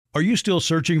Are you still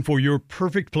searching for your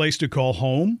perfect place to call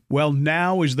home? Well,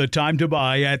 now is the time to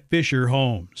buy at Fisher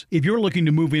Homes. If you're looking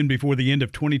to move in before the end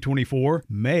of 2024,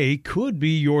 May could be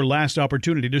your last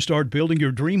opportunity to start building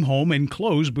your dream home and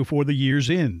close before the year's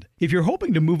end. If you're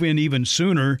hoping to move in even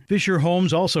sooner, Fisher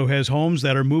Homes also has homes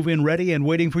that are move-in ready and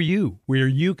waiting for you, where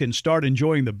you can start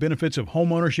enjoying the benefits of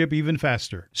homeownership even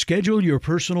faster. Schedule your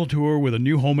personal tour with a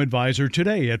new home advisor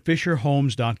today at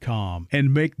FisherHomes.com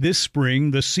and make this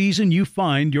spring the season you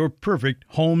find your perfect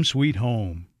home sweet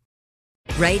home.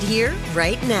 Right here,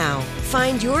 right now.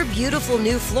 Find your beautiful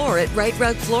new floor at Right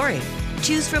Rug Flooring.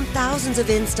 Choose from thousands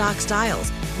of in-stock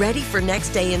styles, ready for next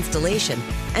day installation,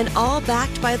 and all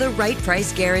backed by the right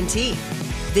price guarantee.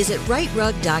 Visit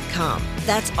rightrug.com.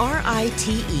 That's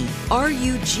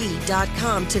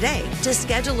RITERUG.com today to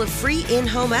schedule a free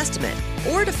in-home estimate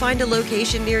or to find a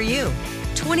location near you.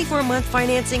 24-month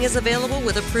financing is available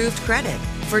with approved credit.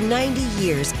 For 90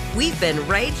 years, we've been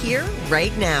right here,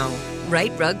 right now.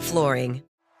 Right Rug Flooring.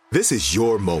 This is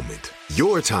your moment,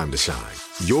 your time to shine,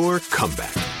 your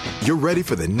comeback. You're ready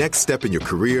for the next step in your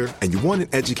career, and you want an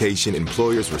education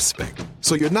employers respect.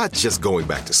 So you're not just going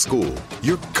back to school,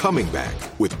 you're coming back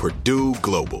with Purdue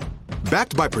Global.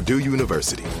 Backed by Purdue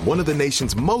University, one of the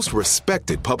nation's most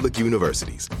respected public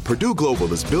universities, Purdue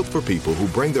Global is built for people who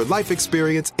bring their life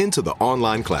experience into the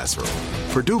online classroom.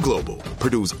 Purdue Global,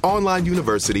 Purdue's online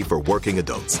university for working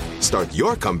adults. Start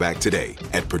your comeback today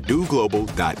at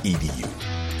purdueglobal.edu.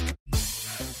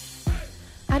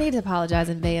 I need to apologize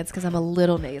in advance because I'm a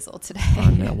little nasal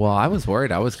today. Well, I was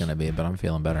worried I was going to be, but I'm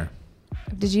feeling better.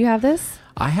 Did you have this?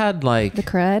 I had like the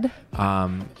crud.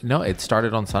 No, it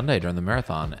started on Sunday during the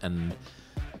marathon, and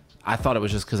I thought it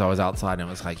was just because I was outside and it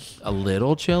was like a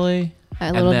little chilly.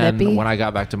 A little and then nippy. When I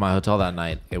got back to my hotel that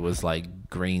night, it was like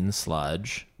green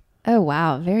sludge. Oh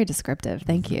wow, very descriptive.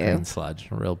 Thank you. Green sludge,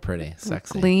 real pretty,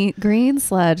 sexy. Green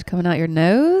sludge coming out your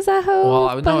nose. I hope. Well,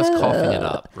 I was coughing it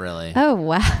up, really. Oh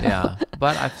wow. Yeah,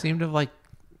 but I seemed to like.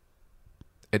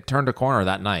 It turned a corner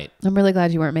that night. I'm really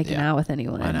glad you weren't making out with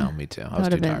anyone. I know, me too. I was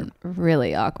too tired. That would have been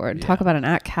really awkward. Yeah. Talk about an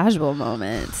act casual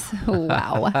moment.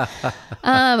 Wow.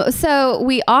 So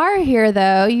we are here,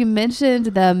 though. You mentioned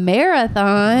the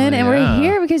marathon, and we're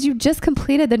here because you just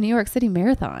completed the New York City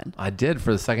Marathon. I did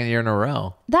for the second year in a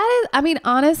row. That is, I mean,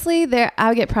 honestly, I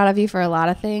would get proud of you for a lot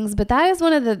of things, but that is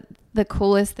one of the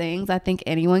coolest things I think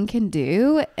anyone can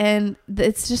do. And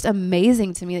it's just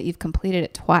amazing to me that you've completed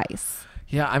it twice.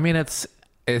 Yeah, I mean,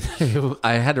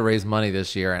 I had to raise money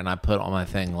this year, and I put on my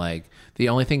thing like the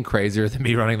only thing crazier than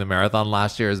me running the marathon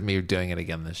last year is me doing it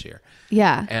again this year.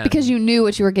 Yeah, and because you knew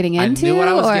what you were getting into. I knew what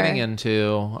I was getting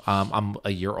into. I'm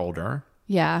a year older.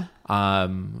 Yeah.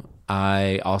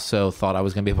 I also thought I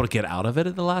was going to be able to get out of it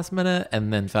at the last minute,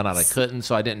 and then found out I couldn't,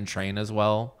 so I didn't train as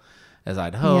well as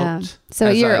I'd hoped. Yeah. So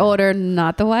a year older,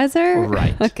 not the wiser?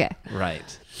 Right. Okay.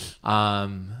 Right.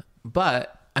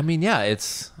 But I mean, yeah,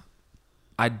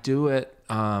 I do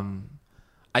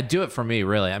it for me,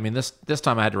 really. I mean, this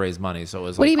time I had to raise money, so it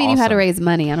was. What do you mean awesome. You had to raise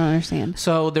money? I don't understand.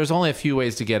 So there's only a few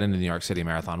ways to get into the New York City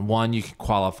Marathon. One, you can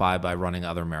qualify by running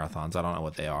other marathons. I don't know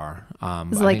what they are.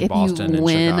 It's like if Boston you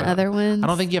win other ones. I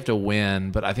don't think you have to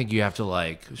win, but I think you have to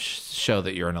like show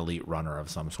that you're an elite runner of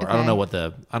some sort. Okay. I don't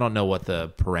know what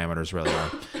the parameters really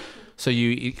are. So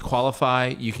you qualify,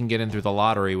 you can get in through the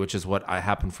lottery, which is what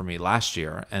happened for me last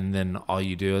year. And then all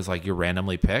you do is like you're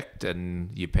randomly picked and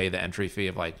you pay the entry fee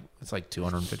of it's like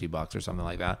 $250 or something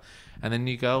like that. And then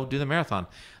you go do the marathon.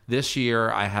 This year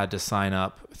I had to sign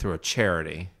up through a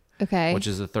charity, okay, which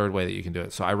is the third way that you can do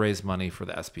it. So I raised money for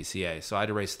the SPCA. So I had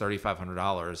to raise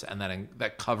 $3,500, and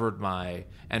that covered my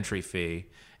entry fee.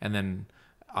 And then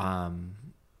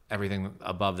everything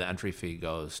above the entry fee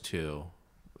goes to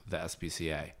the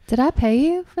SPCA. Did I pay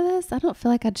you for this? I don't feel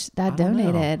like I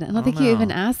donated. I don't think you even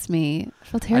asked me. I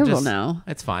feel terrible now.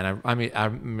 It's fine. I mean, I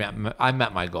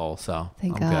met my goal, so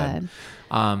thank I'm God. Good.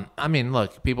 I mean,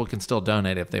 look, people can still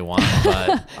donate if they want,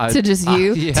 but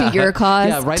to your cause.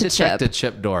 Yeah, write a check to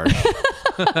Chip Dorsch.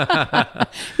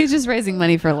 He's just raising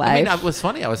money for life. I mean, it was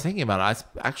funny. I was thinking about it.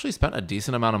 I actually spent a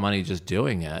decent amount of money just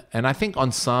doing it, and I think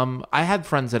I had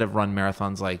friends that have run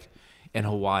marathons like in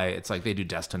Hawaii. It's like they do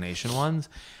destination ones.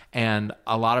 And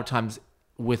a lot of times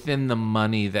within the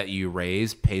money that you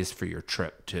raise pays for your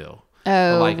trip too.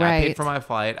 Oh, right. I paid for my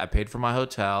flight. I paid for my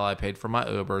hotel. I paid for my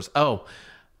Ubers. Oh,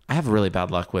 I have really bad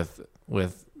luck with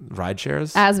ride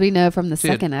shares. As we know from the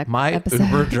second episode. My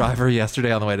Uber driver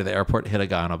yesterday on the way to the airport hit a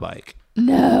guy on a bike.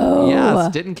 No. Yes,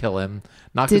 didn't kill him.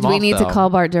 Knocked him off, Did we need to call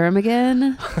Bart Durham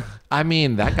again? I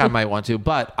mean, that guy might want to,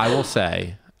 but I will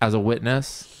say, as a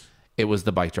witness, it was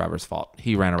the bike driver's fault.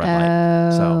 He ran a red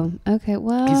light. So okay.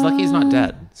 Well, he's lucky he's not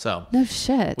dead. So no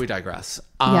shit. We digress.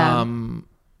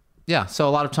 Yeah. So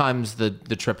a lot of times the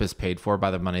trip is paid for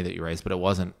by the money that you raise, but it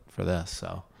wasn't for this.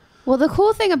 So. Well, the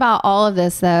cool thing about all of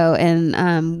this, though,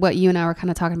 and what you and I were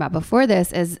kind of talking about before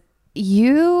this, is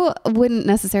you wouldn't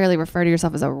necessarily refer to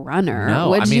yourself as a runner. No,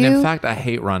 would I mean, you? in fact, I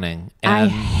hate running. And I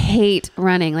hate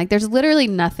running. Like, there's literally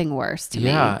nothing worse to me.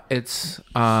 Yeah, it's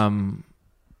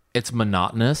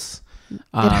monotonous.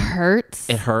 It hurts.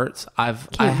 It hurts.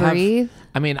 Can't breathe.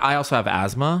 I mean, I also have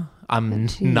asthma. I'm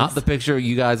not the picture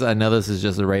you guys. I know this is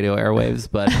just the radio airwaves,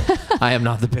 but I am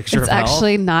not the picture It's of health.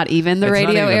 actually not even the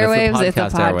radio airwaves. It's a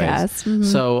podcast. Mm-hmm.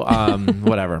 So,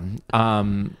 whatever.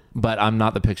 But I'm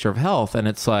not the picture of health. And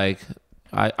it's like,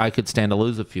 I could stand to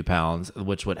lose a few pounds,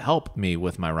 which would help me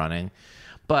with my running.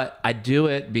 But I do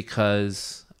it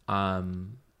because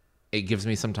it gives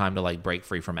me some time to like break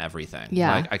free from everything.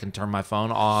 Yeah. Like I can turn my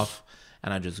phone off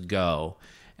and I just go.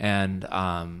 And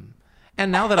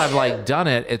now that I've like done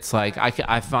it, it's like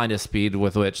I find a speed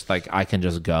with which like I can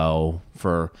just go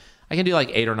I can do like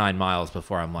 8 or 9 miles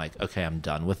before I'm like, okay, I'm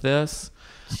done with this.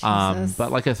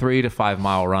 But like a 3 to 5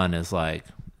 mile run is like,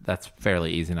 that's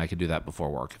fairly easy, and I could do that before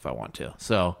work if I want to.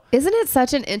 So, isn't it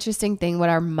such an interesting thing what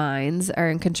our minds are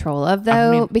in control of, though?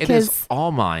 I mean, because it is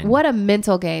all mind. What a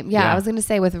mental game. Yeah, I was going to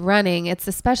say with running, it's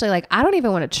especially like I don't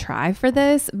even want to try for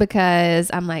this because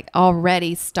I'm like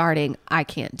already starting. I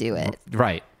can't do it.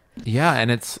 Right. Yeah, and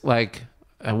it's like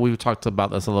we've talked about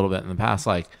this a little bit in the past,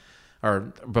 like or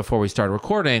before we started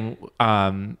recording.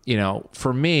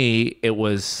 For me, it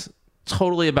was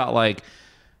totally about like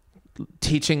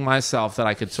teaching myself that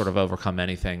I could sort of overcome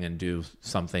anything and do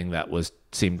something that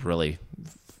seemed really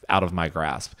out of my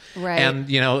grasp. Right. And,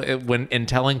 when in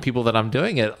telling people that I'm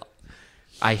doing it,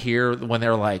 I hear when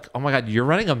they're like, oh my God, you're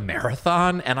running a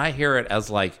marathon. And I hear it as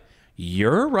like,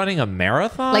 you're running a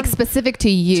marathon? Like specific to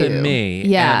you. To me.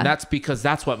 Yeah. And that's because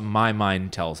that's what my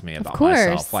mind tells me about course.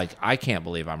 myself. Like, I can't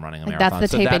believe I'm running a marathon.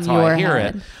 That's the tape that's in how your I hear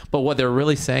head. it. But what they're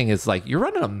really saying is like, you're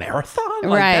running a marathon?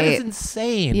 Like, right. That is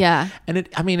insane. Yeah. And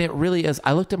it really is.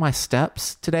 I looked at my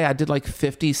steps today. I did like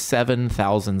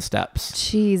 57,000 steps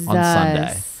Jesus. on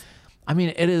Sunday. I mean,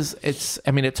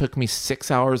 it took me 6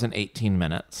 hours and 18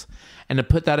 minutes. And to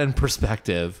put that in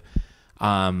perspective,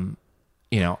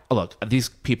 look, these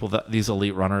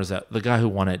elite runners, the guy who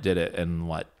won it did it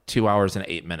in 2 hours and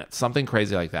 8 minutes, something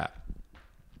crazy like that.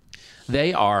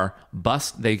 They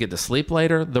get to sleep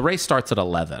later. The race starts at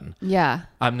 11. Yeah.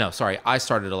 No, sorry. I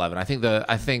started at 11. I think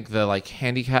the like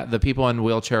handicap, the people in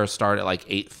wheelchairs start at like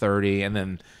 8:30, and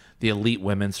then the elite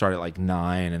women start at like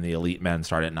 9, and the elite men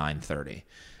start at 9:30.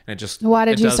 And it just why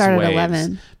did you start at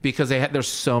 11? Because there's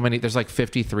so many. There's like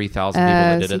 53,000 people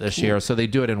that did it this year, so they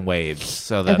do it in waves.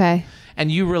 So that okay.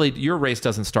 And your race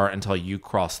doesn't start until you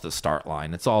cross the start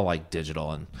line. It's all like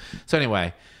digital. And so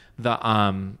anyway,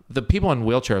 the people in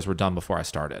wheelchairs were done before I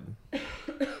started,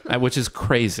 which is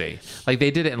crazy. Like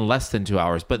they did it in less than 2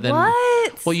 hours. But then,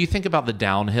 what? Well, you think about the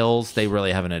downhills, they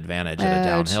really have an advantage at a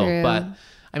downhill. True. But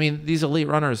I mean, these elite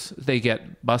runners, they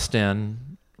get bussed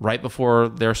in right before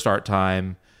their start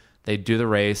time. They do the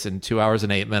race in 2 hours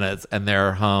and 8 minutes, and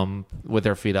they're home with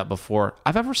their feet up before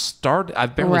I've ever started.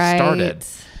 I've barely started.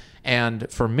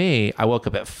 And for me, I woke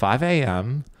up at 5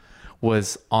 a.m.,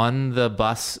 was on the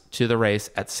bus to the race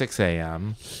at 6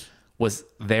 a.m., was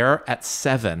there at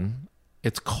 7.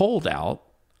 It's cold out.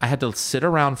 I had to sit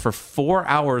around for 4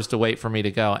 hours to wait for me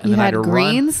to go. And you then had I had to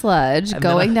green run, sludge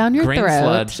going down your green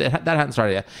throat. Sludge. That hadn't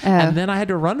started yet. And then I had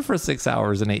to run for 6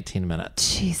 hours and 18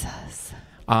 minutes. Jesus.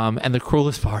 And the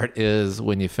cruelest part is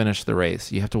when you finish the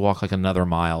race, you have to walk like another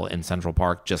mile in Central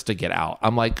Park just to get out.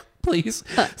 I'm like, please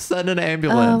send an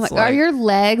ambulance. Are your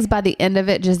legs by the end of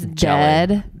it just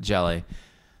dead? Jelly.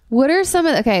 What are some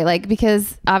of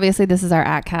because obviously this is our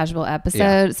Act Casual episode.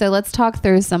 Yeah. So let's talk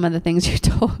through some of the things you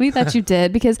told me that you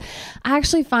did, because I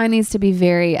actually find these to be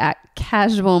very Act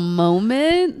Casual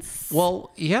moments.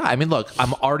 Well, yeah. I mean, look,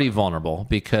 I'm already vulnerable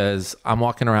because I'm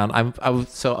walking around.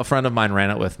 So a friend of mine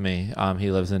ran it with me.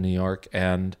 He lives in New York,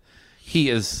 and he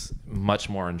is much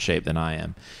more in shape than I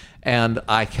am. And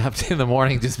I kept in the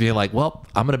morning just being like, well,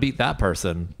 I'm going to beat that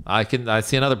person. I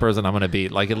see another person I'm going to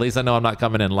beat. Like, at least I know I'm not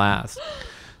coming in last.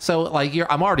 So like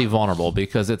I'm already vulnerable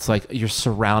because it's like you're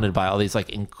surrounded by all these like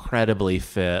incredibly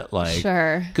fit, like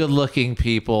good looking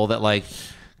people that like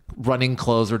running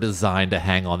clothes are designed to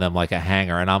hang on them like a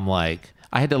hanger. And I'm like,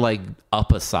 I had to like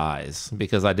up a size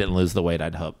because I didn't lose the weight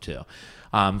I'd hoped to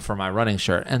for my running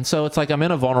shirt. And so it's like I'm in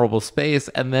a vulnerable space,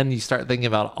 and then you start thinking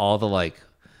about all the like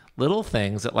little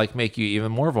things that like make you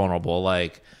even more vulnerable.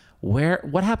 Like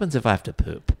what happens if I have to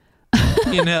poop?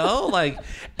 You know, like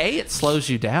it slows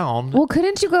you down. Well,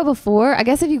 couldn't you go before? I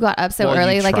guess if you got up so Well,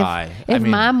 early, you like try. if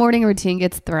my morning routine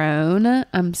gets thrown,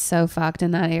 I'm so fucked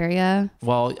in that area.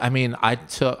 Well, I mean, I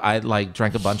like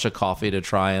drank a bunch of coffee to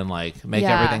try and like make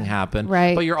everything happen.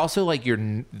 Right. But you're also like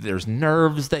there's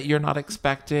nerves that you're not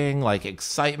expecting, like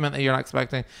excitement that you're not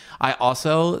expecting.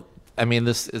 I mean,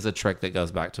 this is a trick that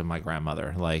goes back to my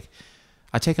grandmother. Like,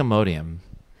 I take Imodium.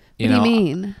 What do you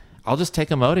mean? I'll just take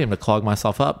Imodium to clog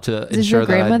myself up to Does ensure your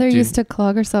that grandmother used to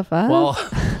clog herself up? Well,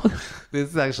 this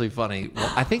is actually funny.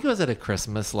 Well, I think it was at a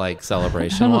Christmas like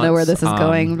celebration. I don't know where once. this is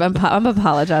going. I'm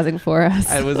apologizing for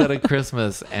us. It was at a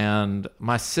Christmas, and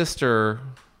my sister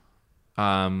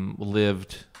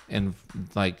lived in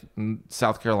like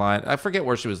South Carolina. I forget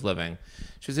where she was living.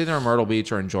 She was either in Myrtle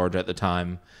Beach or in Georgia at the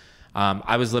time.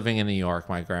 I was living in New York.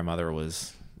 My grandmother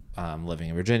was living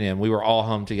in Virginia, and we were all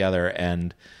home together.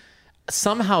 And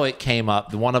somehow it came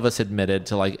up. One of us admitted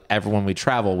to like everyone we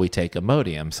travel, we take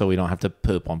Imodium so we don't have to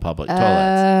poop on public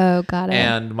toilets. Oh, got it.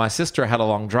 And my sister had a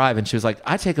long drive, and she was like,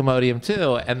 "I take Imodium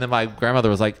too." And then my grandmother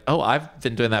was like, "Oh, I've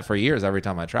been doing that for years. Every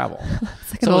time I travel."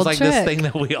 like So it was like this trick. thing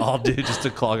that we all do just to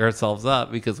clog ourselves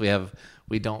up because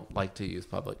we don't like to use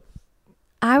public.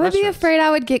 I would be restrooms. afraid I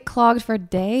would get clogged for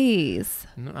days.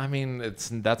 I mean,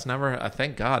 that's never.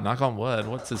 Thank God. Knock on wood.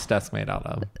 What's this desk made out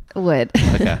of? Would.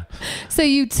 Okay. So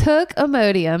you took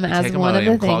Imodium as Take one of the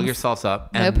Imodium, clog things. yourselves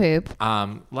up. No poop.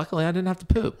 Luckily, I didn't have to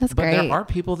poop. That's but great. there are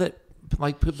people that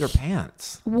like poop their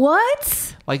pants.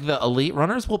 What? Like the elite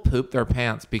runners will poop their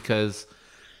pants because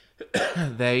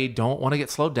they don't want to get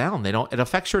slowed down. It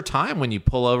affects your time when you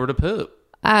pull over to poop.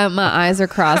 My eyes are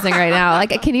crossing right now.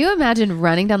 Like, can you imagine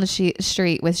running down the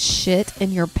street with shit in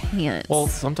your pants? Well,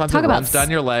 sometimes Talk it about runs down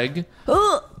your leg.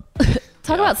 Ugh.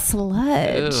 Talk about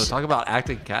sludge. Ew, talk about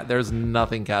acting cat. There's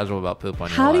nothing casual about poop on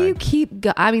your How leg. do you keep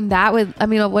I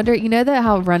wonder, you know that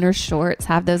how runner shorts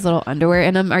have those little underwear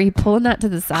in them? Are you pulling that to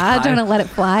the side trying to let it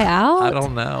fly out? I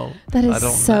don't know. That is I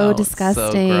don't so know. It's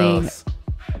disgusting. gross.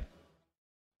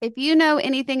 If you know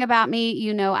anything about me,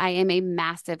 you know I am a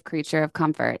massive creature of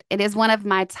comfort. It is one of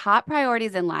my top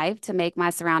priorities in life to make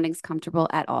my surroundings comfortable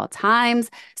at all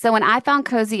times. So when I found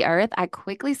Cozy Earth, I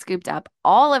quickly scooped up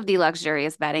all of the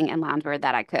luxurious bedding and loungewear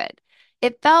that I could.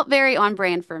 It felt very on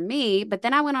brand for me, but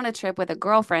then I went on a trip with a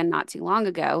girlfriend not too long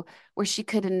ago where she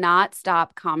could not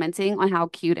stop commenting on how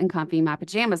cute and comfy my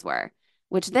pajamas were,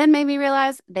 which then made me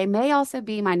realize they may also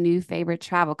be my new favorite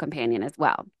travel companion as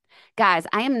well. Guys,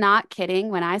 I am not kidding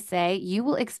when I say you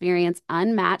will experience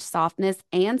unmatched softness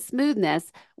and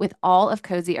smoothness with all of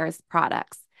Cozy Earth's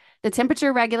products. The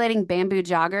temperature-regulating bamboo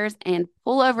joggers and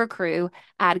pullover crew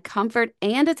add comfort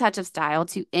and a touch of style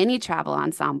to any travel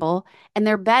ensemble, and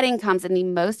their bedding comes in the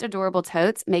most adorable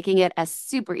totes, making it a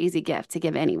super easy gift to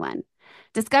give anyone.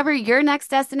 Discover your next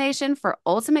destination for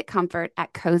ultimate comfort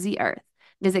at Cozy Earth.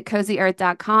 Visit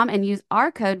CozyEarth.com and use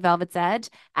our code Velvet's Edge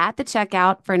at the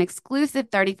checkout for an exclusive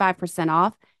 35%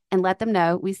 off, and let them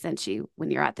know we sent you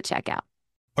when you're at the checkout.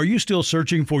 Are you still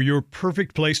searching for your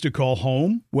perfect place to call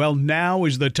home? Well, now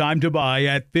is the time to buy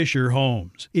at Fisher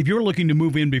Homes. If you're looking to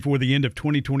move in before the end of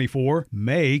 2024,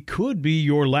 May could be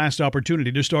your last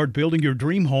opportunity to start building your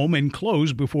dream home and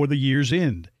close before the year's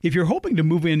end. If you're hoping to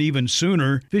move in even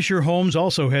sooner, Fisher Homes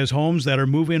also has homes that are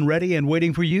move-in ready and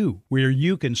waiting for you, where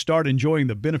you can start enjoying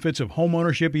the benefits of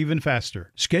homeownership even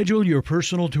faster. Schedule your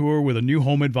personal tour with a new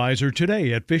home advisor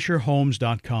today at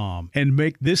FisherHomes.com and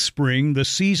make this spring the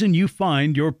season you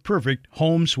find your perfect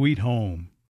home sweet home.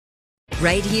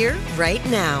 Right here, right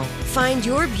now. Find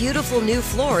your beautiful new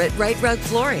floor at Right Rug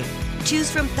Flooring. Choose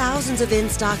from thousands of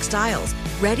in-stock styles,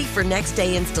 ready for next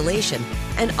day installation,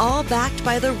 and all backed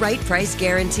by the right price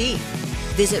guarantee.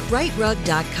 Visit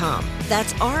rightrug.com.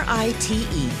 That's RITERUG.com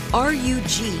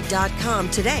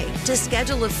today to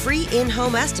schedule a free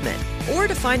in-home estimate or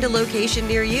to find a location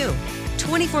near you.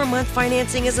 24-month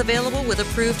financing is available with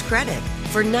approved credit.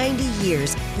 For 90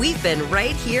 years, we've been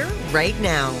right here, right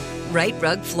now. Right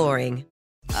Rug Flooring.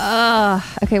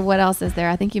 Okay, what else is there?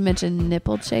 I think you mentioned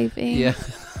nipple chafing. Yeah.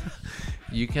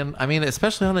 You can, I mean,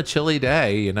 especially on a chilly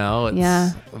day, you know, it's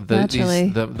naturally.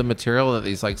 the material that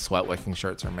these like sweat wicking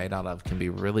shirts are made out of can be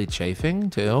really chafing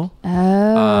too.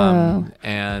 Oh.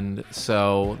 And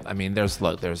so, I mean,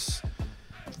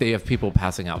 they have people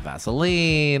passing out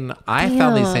Vaseline. I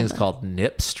found these things called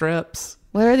nip strips.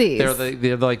 What are these?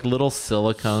 They're like little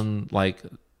silicone, like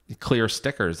clear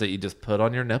stickers that you just put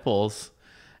on your nipples.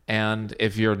 And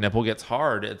if your nipple gets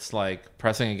hard, it's like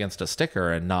pressing against a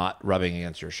sticker and not rubbing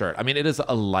against your shirt. I mean, it is a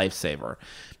lifesaver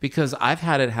because I've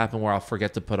had it happen where I'll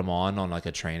forget to put them on like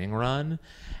a training run,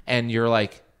 and you're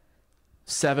like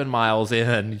 7 miles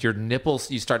in, your nipples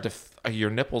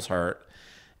hurt,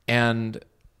 and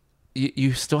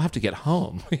you still have to get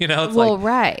home, you know? It's Well, like,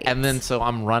 right. And then so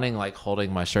I'm running, like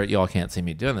holding my shirt. You all can't see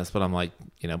me doing this, but I'm like,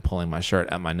 you know, pulling my shirt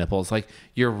at my nipples. Like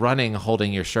you're running,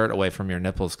 holding your shirt away from your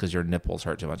nipples because your nipples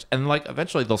hurt too much. And like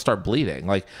eventually they'll start bleeding.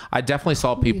 Like I definitely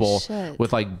saw people shit.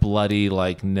 with like bloody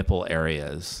like nipple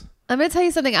areas. I'm going to tell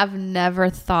you something I've never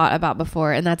thought about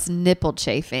before, and that's nipple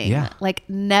chafing. Yeah. Like,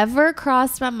 never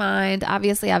crossed my mind.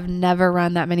 Obviously, I've never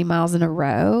run that many miles in a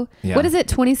row. Yeah. What is it?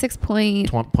 26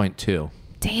 point? 1.2.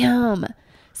 Damn.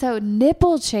 So,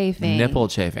 nipple chafing. Nipple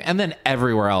chafing. And then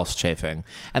everywhere else chafing.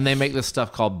 And they make this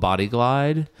stuff called Body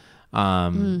Glide.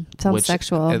 Sounds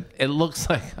sexual. It looks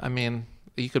like, I mean,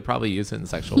 you could probably use it in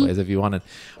sexual ways if you wanted,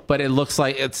 but it looks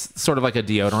like it's sort of like a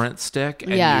deodorant stick,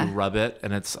 and you rub it,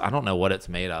 and it's, I don't know what it's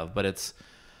made of, but it's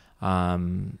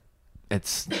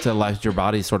to let your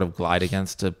body sort of glide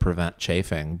against to prevent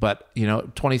chafing. But you know,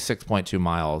 26.2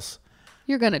 miles.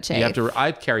 You're going to chafe. You have to.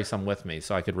 I'd carry some with me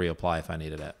so I could reapply if I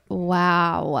needed it.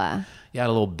 Wow. You had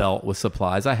a little belt with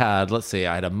supplies. I had a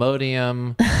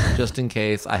Imodium just in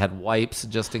case. I had wipes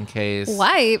just in case.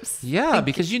 Wipes? Yeah,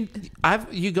 because you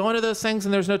go into those things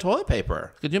and there's no toilet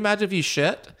paper. Could you imagine if you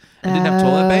shit and didn't have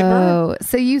toilet paper? Oh,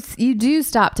 so you do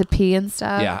stop to pee and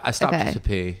stuff? Yeah, I stopped Okay. to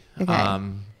pee. Okay.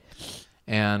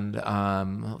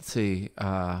 Let's see.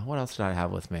 What else did I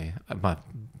have with me? My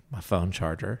phone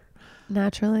charger.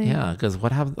 Naturally. Yeah, because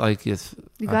what have like is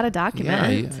You got to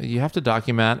document. Yeah, you have to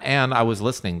document, and I was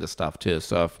listening to stuff too.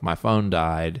 So if my phone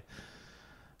died,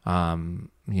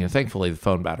 thankfully the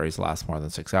phone batteries last more than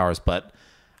 6 hours, but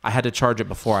I had to charge it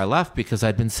before I left because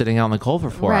I'd been sitting out on the cold for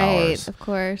 4 hours. Right, of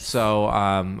course. So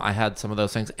I had some of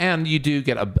those things, and you do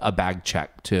get a bag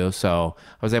check too. So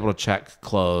I was able to check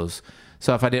clothes.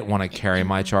 So if I didn't want to carry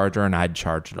my charger and I'd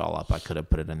charged it all up, I could have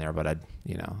put it in there. But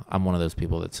I'm one of those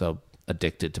people that's so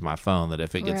addicted to my phone that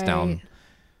if it gets down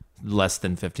less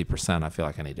than 50%, I feel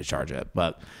like I need to charge it.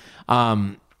 But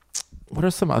what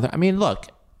are some other? I mean, look,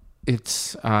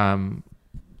 it's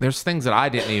there's things that I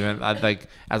didn't even like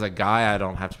as a guy. I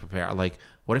don't have to prepare. Like,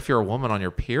 what if you're a woman on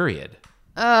your period?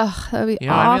 Ugh, that'd be You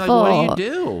know what I mean? awful. Like, what do you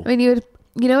do? I mean,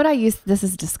 you know what I used? This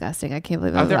is disgusting. I can't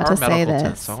believe I'm There about are to say medical this.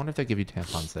 tents. So I wonder if they give you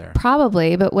tampons there.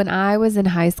 Probably, but when I was in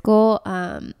high school,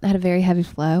 I had a very heavy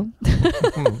flow,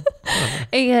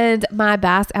 and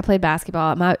I played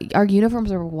basketball. Our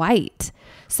uniforms were white,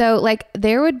 so like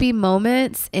there would be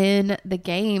moments in the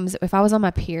games if I was on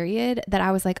my period that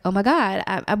I was like, oh my god,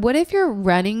 what if you're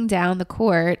running down the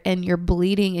court and you're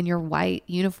bleeding in your white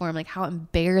uniform? Like how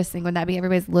embarrassing would that be?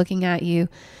 Everybody's looking at you.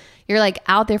 You're like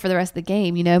out there for the rest of the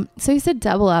game, you know? So you said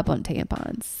double up on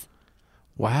tampons.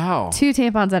 Wow. 2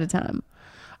 tampons at a time.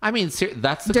 I mean,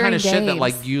 that's the During kind of shit that games.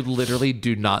 like you literally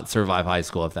do not survive high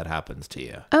school if that happens to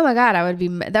you. Oh my God.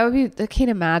 I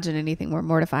can't imagine anything more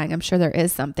mortifying. I'm sure there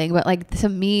is something, but like to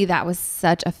me, that was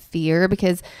such a fear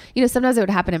because, sometimes it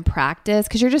would happen in practice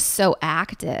because you're just so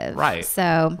active. Right.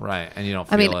 So, Right. And you don't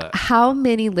feel it. how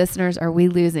many listeners are we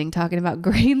losing talking about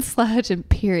green sludge and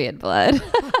period blood?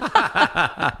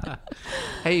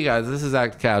 Hey, you guys, this is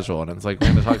Act Casual, and it's like we're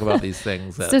going to talk about these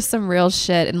things. It's just some real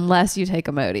shit unless you take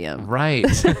Imodium. Right.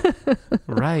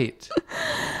 Right.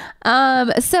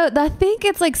 So I think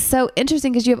it's like so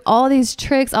interesting because you have all these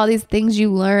tricks, all these things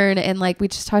you learn. And like we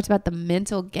just talked about the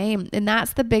mental game. And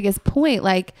that's the biggest point.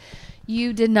 Like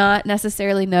you did not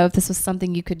necessarily know if this was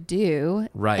something you could do.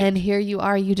 Right. And here you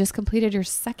are, you just completed your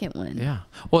second one. Yeah.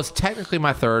 Well, it's technically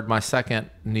my third, my second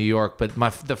New York, but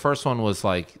the first one was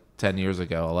like 10 years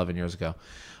ago, 11 years ago.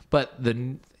 But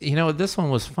this one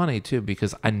was funny too,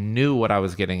 because I knew what I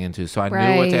was getting into. So I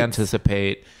knew what to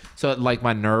anticipate. So like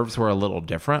my nerves were a little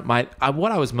different. What I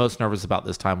was most nervous about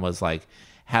this time was like,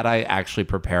 had I actually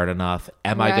prepared enough?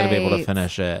 Am I going to be able to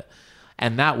finish it?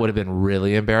 And that would have been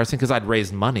really embarrassing because I'd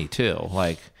raised money too.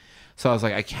 Like, so I was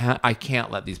like, I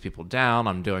can't let these people down.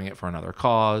 I'm doing it for another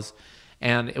cause.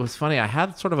 And it was funny. I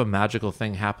had sort of a magical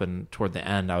thing happen toward the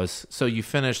end. So you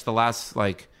finish the last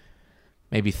like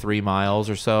maybe 3 miles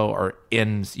or so, or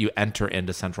you enter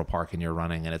into Central Park and you're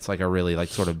running, and it's like a really like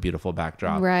sort of beautiful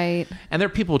backdrop. Right. And there are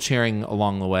people cheering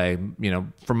along the way,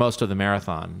 for most of the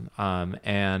marathon.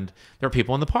 And there are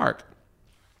people in the park.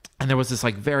 And there was this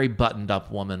like very buttoned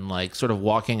up woman, like sort of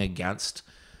walking against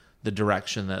the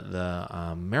direction that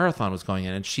the marathon was going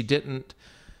in. And she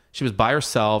was by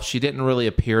herself. She didn't really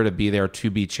appear to be there to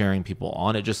be cheering people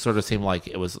on. It just sort of seemed like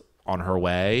it was on her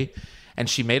way. And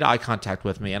she made eye contact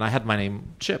with me, and I had my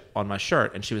name Chip on my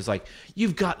shirt, and she was like,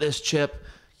 "You've got this, Chip.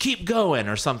 Keep going,"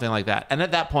 or something like that. And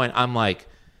at that point, I'm like,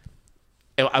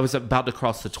 I was about to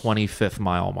cross the 25th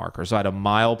mile marker, so I had a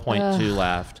 1.2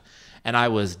 left, and I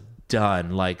was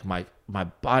done. Like my my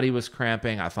body was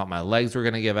cramping. I thought my legs were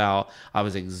going to give out. I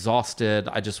was exhausted.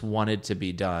 I just wanted to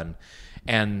be done.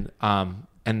 And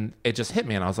it just hit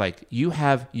me. And I was like, you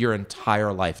have your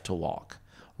entire life to walk.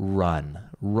 Run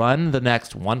the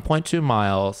next 1.2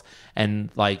 miles. And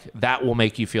like, that will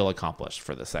make you feel accomplished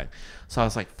for this thing. So I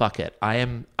was like, fuck it. I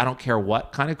don't care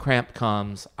what kind of cramp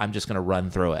comes. I'm just going to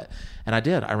run through it. And I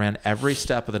did. I ran every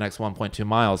step of the next 1.2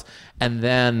 miles. And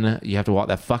then you have to walk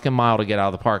that fucking mile to get out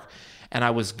of the park. And I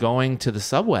was going to the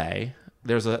subway.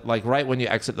 There's right when you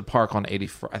exit the park on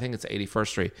 81st, I think it's 81st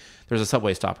Street, there's a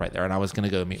subway stop right there. And I was going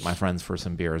to go meet my friends for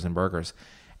some beers and burgers.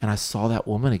 And I saw that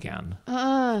woman again.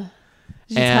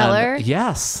 Did you tell her?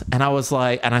 Yes. And I was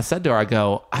like, and I said to her, I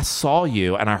go, I saw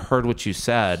you and I heard what you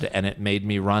said. And it made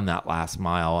me run that last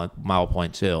mile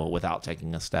 2 without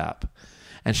taking a step.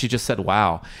 And she just said,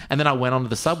 wow. And then I went onto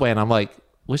the subway and I'm like,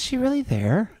 was she really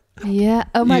there? Yeah.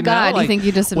 Oh my God. You think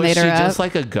you just made her up? Was she just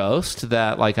like a ghost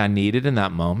that like I needed in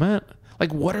that moment?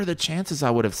 Like, what are the chances I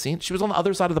would have seen? She was on the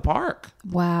other side of the park.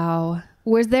 Wow.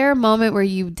 Was there a moment where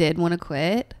you did want to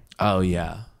quit? Oh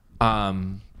yeah.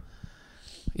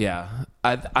 Yeah.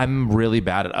 I'm really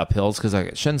bad at uphills because I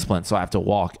get shin splints, so I have to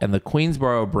walk. And the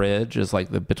Queensboro Bridge is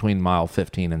like between mile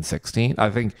 15 and 16. I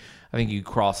think you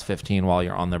cross 15 while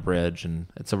you're on the bridge, and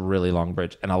it's a really long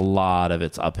bridge, and a lot of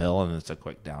it's uphill, and it's a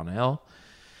quick downhill.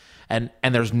 And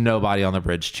there's nobody on the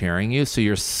bridge cheering you, so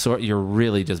you're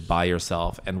really just by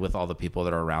yourself and with all the people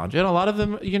that are around you. And a lot of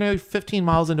them, 15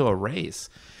 miles into a race.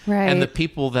 Right. And the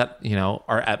people that,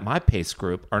 are at my pace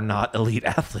group are not elite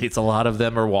athletes. A lot of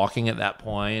them are walking at that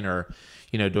point or,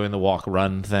 doing the walk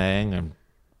run thing, and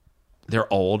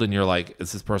they're old, and you're like,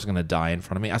 is this person going to die in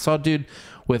front of me? I saw a dude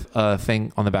with a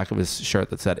thing on the back of his shirt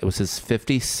that said it was his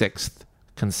 56th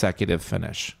consecutive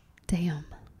finish. Damn.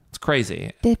 It's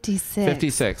crazy.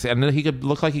 56. And he could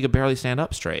look like he could barely stand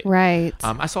up straight. Right.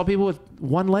 I saw people with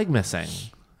one leg missing,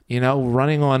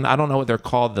 running on, I don't know what they're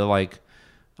called. It's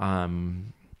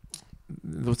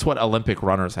what Olympic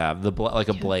runners have. A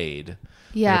blade.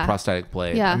 Yeah. Like a prosthetic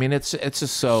blade. Yeah. I mean, it's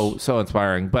just so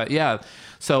inspiring. But yeah,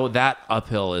 so that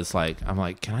uphill is like, I'm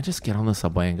like, can I just get on the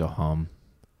subway and go home?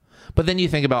 But then you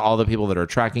think about all the people that are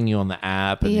tracking you on the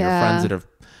app and your friends that have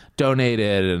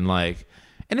donated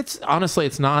and it's honestly,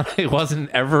 it wasn't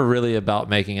ever really about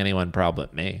making anyone proud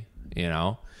but me,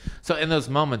 So in those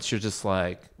moments, you're just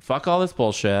like, fuck all this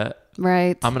bullshit.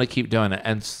 Right. I'm going to keep doing it.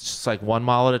 And it's just like 1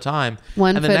 mile at a time.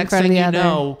 And the next thing you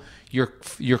know,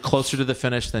 you're closer to the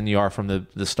finish than you are from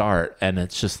the start. And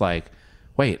it's just like,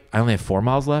 wait, I only have 4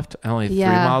 miles left. I only have 3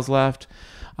 miles left.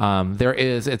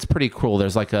 It's pretty cool.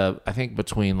 There's I think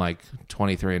between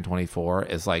 23 and 24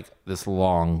 is this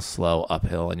long, slow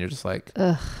uphill. And you're just like,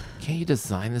 ugh. Can't you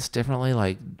design this differently?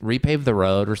 Repave the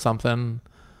road or something.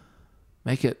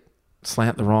 Make it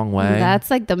slant the wrong way. That's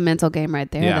the mental game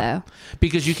right there, though.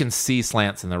 Because you can see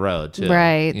slants in the road too.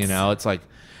 Right. It's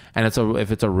and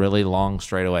if it's a really long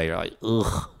straightaway, you're like,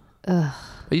 ugh. But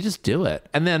you just do it.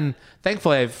 And then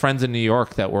thankfully I have friends in New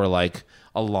York that were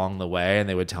along the way, and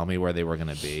they would tell me where they were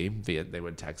going to be. They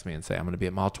would text me and say, I'm going to be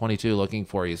at mile 22 looking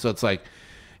for you. So it's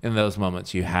in those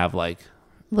moments you have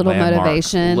little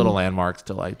motivation, little landmarks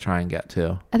to try and get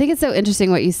to. I think it's so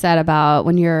interesting what you said about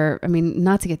when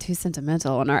not to get too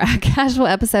sentimental on our casual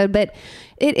episode, but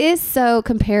it is so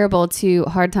comparable to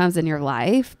hard times in your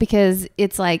life, because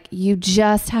it's you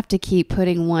just have to keep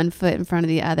putting one foot in front of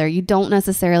the other. You don't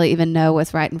necessarily even know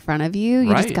what's right in front of you.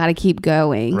 You just got to keep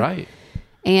going. Right.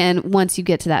 And once you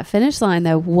get to that finish line,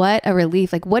 though, what a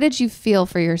relief. What did you feel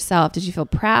for yourself? Did you feel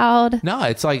proud? No,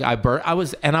 it's I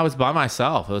was by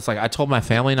myself. It was I told my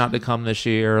family not to come this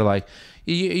year.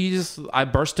 I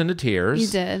burst into tears. You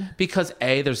did. Because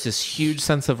there's this huge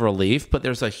sense of relief, but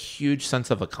there's a huge sense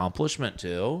of accomplishment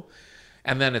too.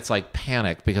 And then it's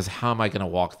panic, because how am I going to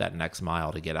walk that next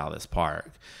mile to get out of this park?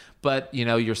 But,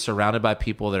 you're surrounded by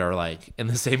people that are in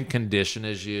the same condition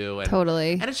as you. And,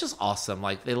 totally. And it's just awesome.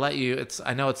 They let you,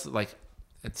 I know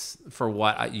it's for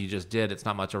what you just did. It's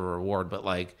not much of a reward, but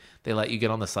they let you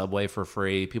get on the subway for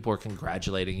free. People are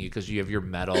congratulating you because you have your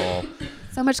medal.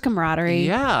 So much camaraderie.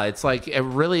 Yeah. It's it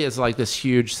really is this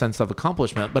huge sense of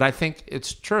accomplishment. But I think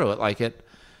it's true.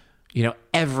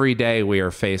 Every day we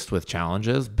are faced with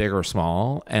challenges, big or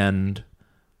small. And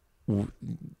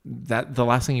that the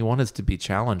last thing you want is to be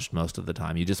challenged most of the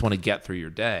time. You just want to get through your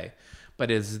day. But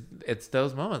it's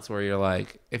those moments where you're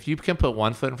if you can put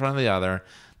one foot in front of the other,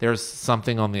 there's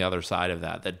something on the other side of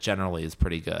that generally is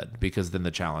pretty good, because then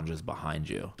the challenge is behind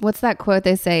you. What's that quote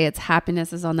they say? It's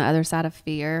happiness is on the other side of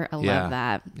fear. I love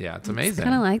that. Yeah, it's amazing. It's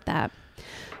kind of like that.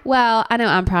 Well, I know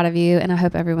I'm proud of you, and I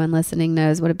hope everyone listening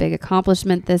knows what a big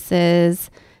accomplishment this is.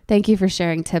 Thank you for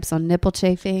sharing tips on nipple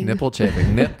chafing. Nipple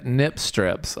chafing. Nip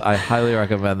strips. I highly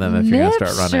recommend them if you're going to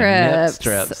start running. Nip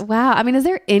strips. Wow. I mean, is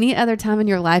there any other time in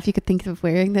your life you could think of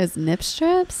wearing those nip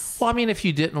strips? Well, I mean, if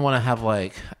you didn't want to have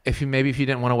if you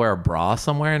didn't want to wear a bra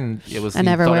somewhere and it was, I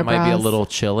never thought wear it might be a bras. little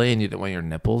chilly and you didn't want your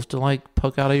nipples to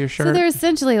poke out of your shirt. So they're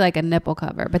essentially like a nipple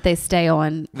cover, but they stay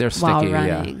on They're while sticky.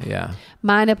 running. Yeah.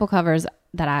 My nipple covers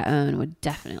that I own would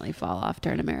definitely fall off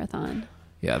during a marathon.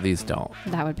 Yeah, these don't.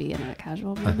 That would be in a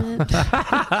casual moment.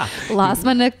 Lost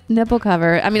my nipple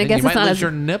cover. I mean, I And guess you it's might not lose as...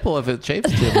 your nipple if it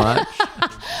chafes too much.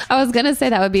 I was going to say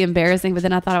that would be embarrassing, but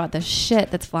then I thought about the shit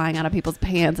that's flying out of people's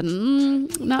pants,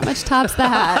 and not much tops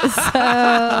that.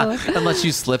 So... Unless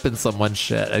you slip in someone's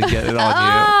shit and get it on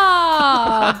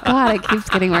Oh, God, it keeps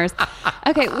getting worse.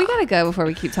 Okay, we got to go before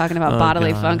we keep talking about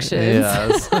bodily functions.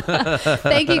 Yes.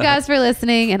 Thank you guys for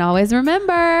listening, and always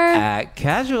remember... Act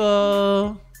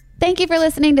casual. Thank you for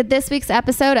listening to this week's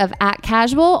episode of Act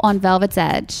Casual on Velvet's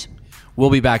Edge. We'll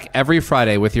be back every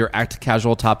Friday with your Act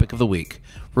Casual topic of the week.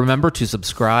 Remember to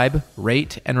subscribe,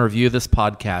 rate, and review this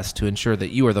podcast to ensure that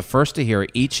you are the first to hear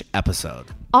each episode.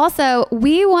 Also,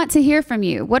 we want to hear from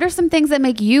you. What are some things that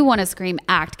make you want to scream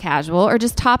act casual, or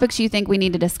just topics you think we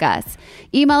need to discuss?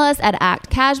 Email us at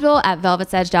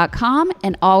actcasual@velvetsedge.com,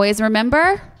 and always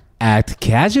remember, Act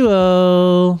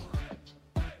casual.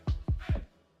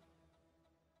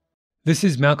 This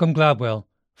is Malcolm Gladwell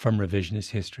from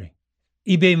Revisionist History.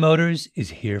 eBay Motors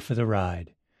is here for the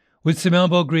ride. With some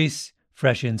elbow grease,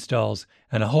 fresh installs,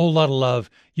 and a whole lot of love,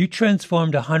 you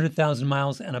transformed 100,000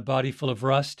 miles and a body full of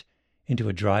rust into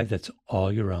a drive that's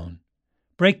all your own.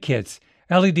 Brake kits,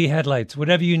 LED headlights,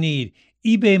 whatever you need,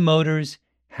 eBay Motors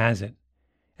has it.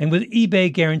 And with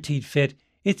eBay Guaranteed Fit,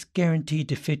 it's guaranteed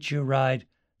to fit your ride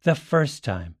the first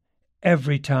time,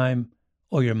 every time,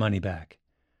 or your money back.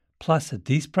 Plus, at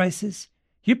these prices,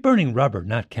 you're burning rubber,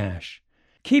 not cash.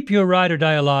 Keep your ride or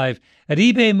die alive at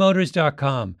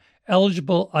ebaymotors.com.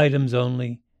 Eligible items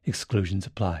only. Exclusions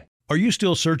apply. Are you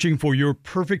still searching for your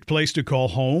perfect place to call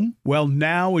home? Well,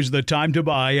 now is the time to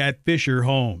buy at Fisher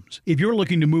Homes. If you're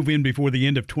looking to move in before the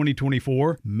end of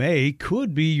 2024, May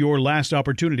could be your last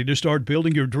opportunity to start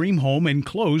building your dream home and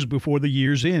close before the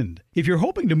year's end. If you're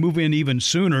hoping to move in even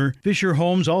sooner, Fisher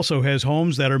Homes also has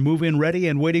homes that are move-in ready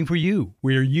and waiting for you,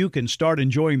 where you can start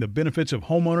enjoying the benefits of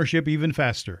homeownership even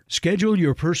faster. Schedule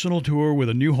your personal tour with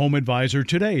a new home advisor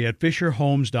today at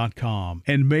FisherHomes.com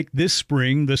and make this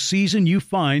spring the season you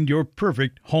find your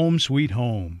perfect home sweet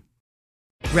home.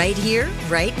 Right here,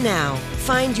 right now.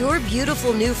 Find your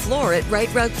beautiful new floor at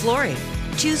Right Rug Flooring.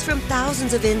 Choose from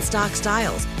thousands of in-stock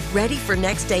styles, ready for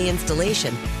next day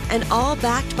installation, and all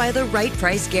backed by the right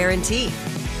price guarantee.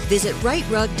 Visit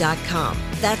rightrug.com.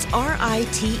 That's RITERUG.com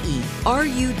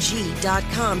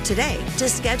today to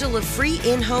schedule a free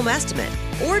in-home estimate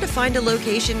or to find a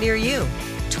location near you.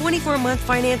 24-month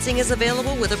financing is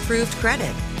available with approved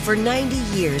credit. For 90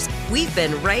 years, we've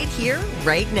been right here,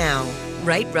 right now.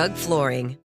 Right Rug Flooring.